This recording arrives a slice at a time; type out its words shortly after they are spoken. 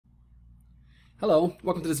Hello,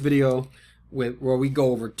 welcome to this video where we go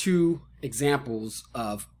over two examples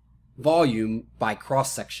of volume by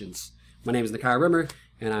cross sections. My name is Nakia,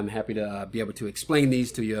 and I'm happy to be able to explain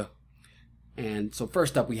these to you. And so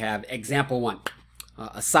first up we have example one.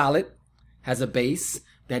 A solid has a base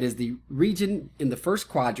that is the region in the first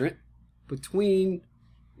quadrant between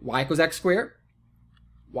y equals x squared,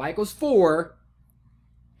 y equals 4,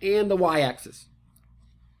 and the y-axis.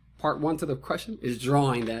 Part one to the question is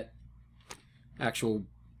drawing that actual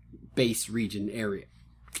base region area.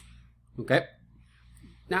 Okay,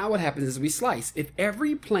 now what happens is we slice. If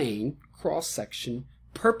every plane cross section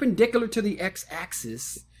perpendicular to the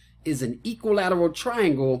x-axis is an equilateral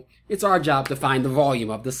triangle, it's our job to find the volume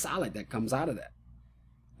of the solid that comes out of that.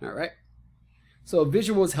 All right, so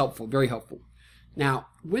visual is helpful, very helpful. Now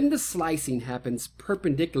when the slicing happens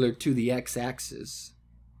perpendicular to the x-axis,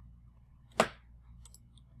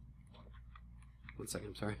 one second,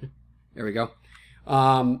 I'm sorry. There we go.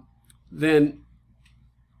 Then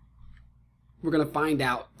we're going to find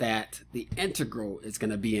out that the integral is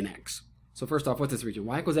going to be in x. So first off, what's this region?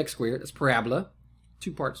 Y equals x squared. That's parabola.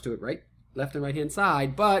 Two parts to it, right? Left and right hand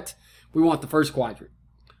side. But we want the first quadrant.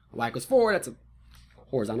 Y equals 4. That's a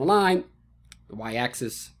horizontal line. The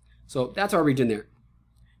y-axis. So that's our region there.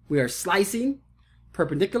 We are slicing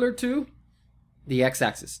perpendicular to the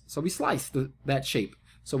x-axis. So we slice that shape.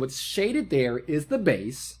 So what's shaded there is the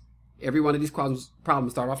base. Every one of these problems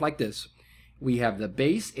start off like this. We have the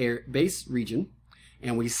base region,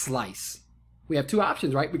 and we slice. We have two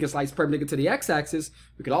options, right? We can slice perpendicular to the x-axis.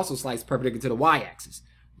 We could also slice perpendicular to the y-axis.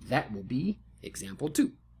 That will be example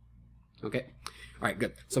 2. Okay? All right,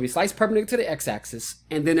 good. So we slice perpendicular to the x-axis,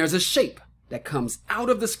 and then there's a shape that comes out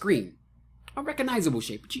of the screen. A recognizable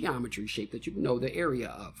shape, a geometry shape that you know the area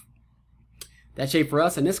of. That shape for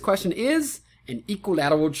us in this question is an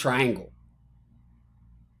equilateral triangle.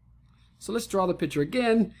 So let's draw the picture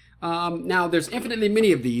again. Now there's infinitely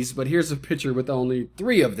many of these, but here's a picture with only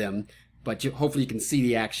 3 of them. But hopefully you can see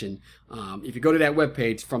the action. If you go to that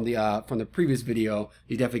webpage from the previous video,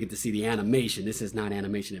 you definitely get to see the animation. This is not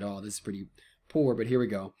animation at all. This is pretty poor, but here we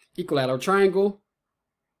go. Equilateral triangle.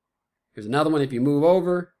 Here's another one if you move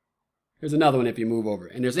over. Here's another one if you move over.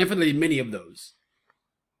 And there's infinitely many of those.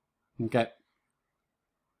 Okay.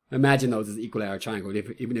 Imagine those as equilateral triangle,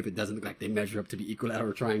 even if it doesn't look like they measure up to be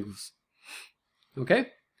equilateral triangles. Okay,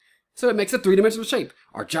 so it makes a 3-dimensional shape.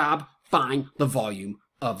 Our job, find the volume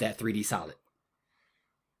of that 3D solid.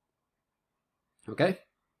 Okay,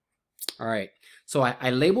 all right, so I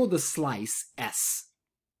labeled the slice S.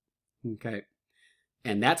 Okay,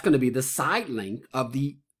 and that's going to be the side length of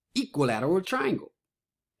the equilateral triangle.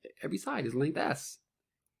 Every side is length S.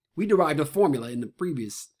 We derived a formula in the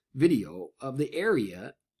previous video of the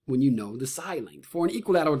area when you know the side length. For an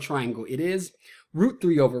equilateral triangle, it is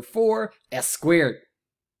 √3/4 s squared.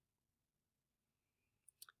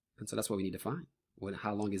 And so that's what we need to find.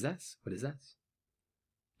 How long is S? What is S?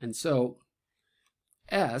 And so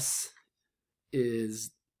S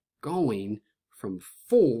is going from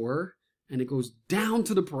 4 and it goes down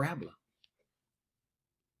to the parabola.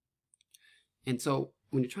 And so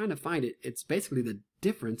when you're trying to find it, it's basically the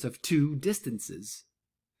difference of two distances.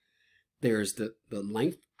 There's the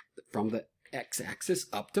length from the x-axis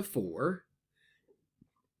up to 4.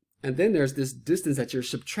 And then there's this distance that you're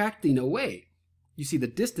subtracting away. You see the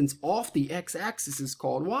distance off the x-axis is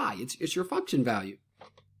called y. It's your function value.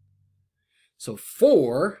 So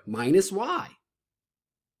 4 minus y.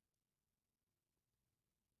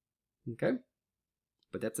 Okay?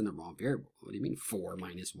 But that's in the wrong variable. What do you mean 4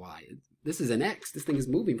 minus y? This is an x. This thing is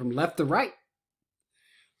moving from left to right.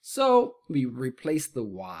 So we replace the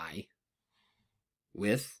y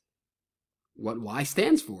with what y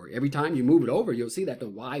stands for. Every time you move it over, you'll see that the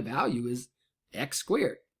y value is x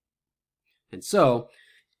squared. And so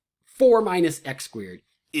 4 minus x squared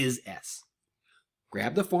is S.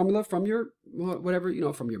 Grab the formula from your,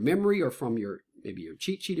 whatever, from your memory or from maybe your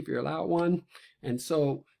cheat sheet if you're allowed one. And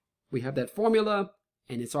so we have that formula,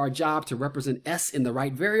 and it's our job to represent S in the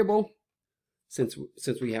right variable. Since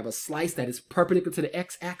we have a slice that is perpendicular to the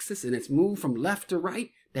x-axis and it's moved from left to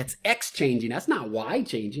right, that's x changing. That's not y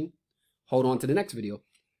changing. Hold on to the next video.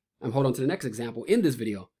 Hold on to the next example in this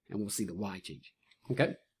video, and we'll see the y change.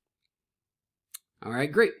 Okay? All right,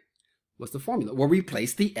 great. What's the formula? We'll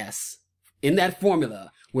replace the s in that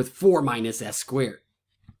formula with 4 minus s squared.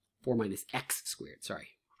 4 minus x squared,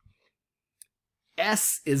 sorry.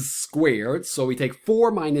 S is squared, so we take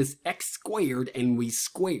 4 minus x squared and we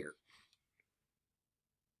square.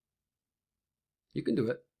 You can do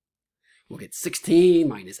it. We'll get 16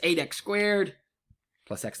 minus 8x squared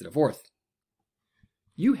plus x to the 4th.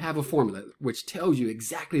 You have a formula which tells you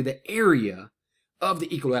exactly the area of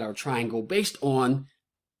the equilateral triangle based on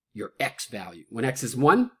your x value. When x is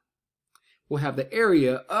 1, we'll have the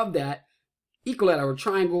area of that equilateral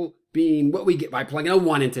triangle being what we get by plugging a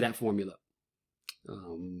 1 into that formula.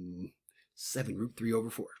 7 root 3 over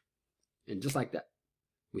 4. And just like that,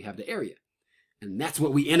 we have the area. And that's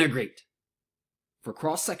what we integrate. For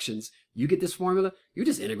cross sections, you get this formula, you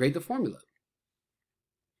just integrate the formula.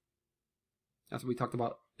 That's what we talked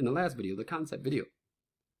about in the last video, the concept video.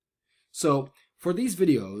 So for these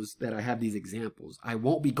videos that I have these examples, I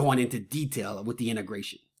won't be going into detail with the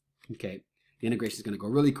integration. Okay, the integration is going to go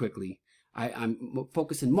really quickly. I'm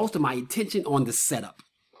focusing most of my attention on the setup.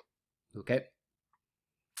 Okay,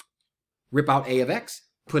 rip out a of x,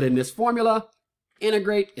 put in this formula,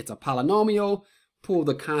 integrate. It's a polynomial. Pull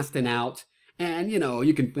the constant out, and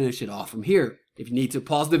you can finish it off from here. If you need to,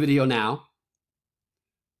 pause the video now.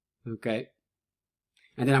 Okay,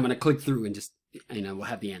 and then I'm going to click through and just we'll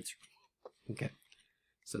have the answer. Okay,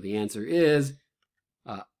 so the answer is,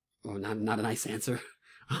 not a nice answer.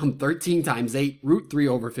 13 times 8, root 3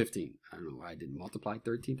 over 15. I don't know why I didn't multiply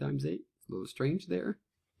 13 times 8. It's a little strange there.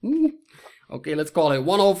 Okay, let's call it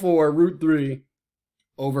 104 root 3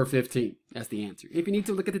 over 15. That's the answer. If you need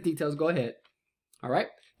to look at the details, go ahead. All right,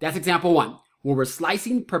 that's example 1, where we're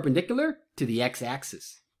slicing perpendicular to the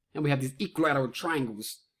x-axis. And we have these equilateral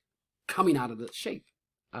triangles coming out of the shape,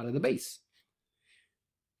 out of the base.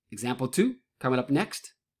 Example 2, coming up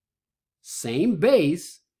next. Same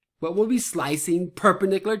base, but we'll be slicing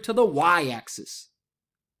perpendicular to the y-axis.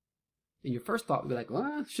 And your first thought would be like,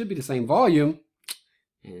 well, it should be the same volume.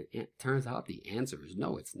 And it turns out the answer is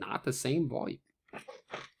no, it's not the same volume.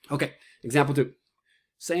 Okay, example 2.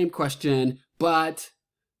 Same question, but,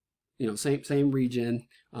 same region,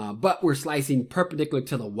 but we're slicing perpendicular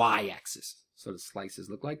to the y-axis. So the slices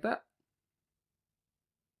look like that.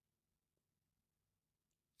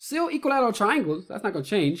 Still equilateral triangles, that's not going to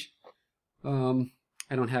change.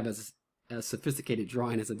 I don't have as sophisticated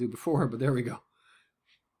drawing as I do before, but there we go.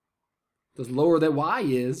 The lower the y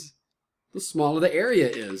is, the smaller the area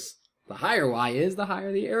is. The higher y is, the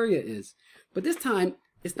higher the area is. But this time,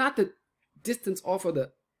 it's not the distance off of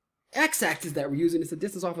the x-axis that we're using, it's the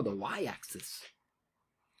distance off of the y-axis.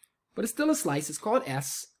 But it's still a slice, it's called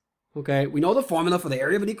S. Okay, we know the formula for the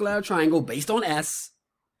area of an equilateral triangle based on S.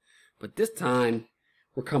 But this time,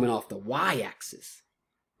 we're coming off the y-axis.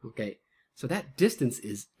 Okay, so that distance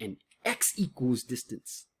is an x equals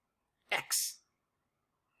distance. X.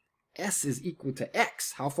 S is equal to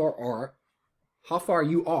x. How far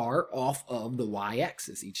you are off of the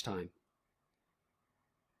y-axis each time.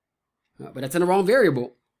 But that's in the wrong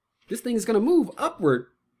variable. This thing is going to move upward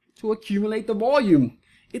to accumulate the volume.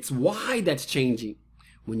 It's y that's changing.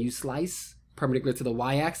 When you slice perpendicular to the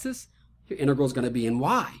y-axis, your integral is going to be in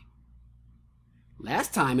y.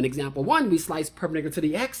 Last time in example 1, we sliced perpendicular to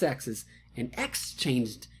the x-axis, and x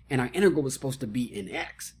changed, and our integral was supposed to be in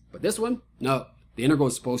x. But this one, no, the integral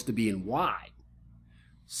is supposed to be in y.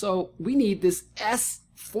 So we need this S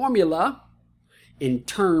formula in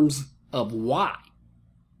terms of y.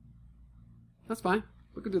 That's fine,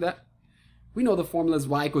 we can do that. We know the formula is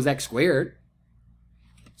y equals x squared.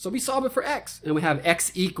 So we solve it for x, and we have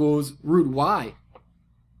x equals root y.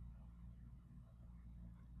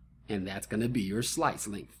 And that's going to be your slice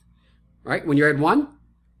length. Right? When you're at 1,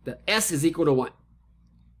 the S is equal to 1.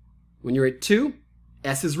 When you're at 2,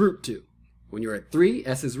 S is root 2. When you're at 3,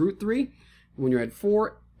 S is root 3. When you're at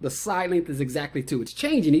 4, the side length is exactly 2. It's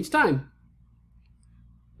changing each time.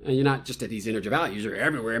 And you're not just at these integer values, you're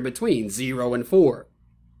everywhere in between 0 and 4.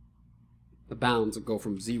 The bounds will go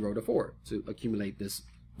from 0 to 4 to accumulate this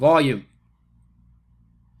volume.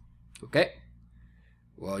 Okay?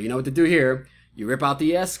 Well, you know what to do here. You rip out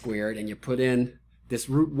the S squared and you put in this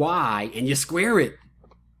root y and you square it.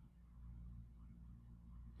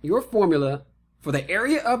 Your formula for the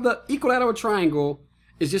area of the equilateral triangle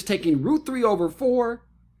is just taking root 3 over 4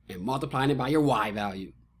 and multiplying it by your y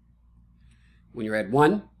value. When you're at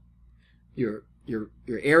 1, your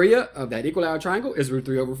area of that equilateral triangle is root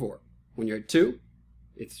 3 over 4. When you're at 2,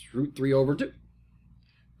 it's root 3 over 2.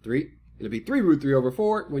 3, it'll be 3 root 3 over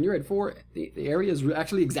 4. When you're at 4, the area is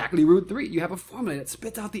actually exactly root 3. You have a formula that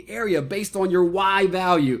spits out the area based on your y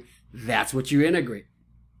value. That's what you integrate.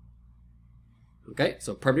 Okay,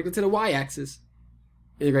 so perpendicular to the y-axis,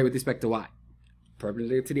 integrate with respect to y.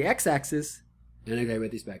 Perpendicular to the x-axis, integrate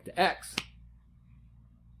with respect to x.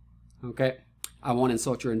 Okay, I won't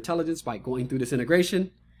insult your intelligence by going through this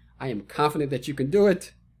integration. I am confident that you can do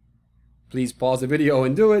it. Please pause the video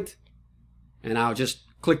and do it. And I'll just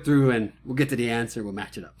click through and we'll get to the answer. We'll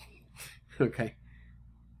match it up. Okay.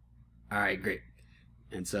 All right, great.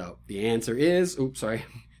 And so the answer is, oops, sorry.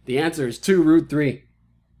 The answer is 2 root 3.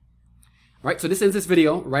 All right, so this ends this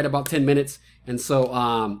video right about 10 minutes. And so,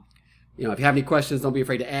 you know, if you have any questions, don't be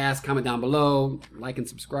afraid to ask. Comment down below, like and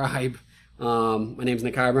subscribe. My name is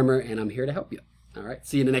Nakia, remember, and I'm here to help you. All right,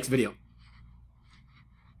 see you in the next video.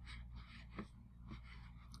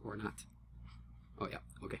 Or not. Oh, yeah,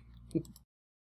 okay.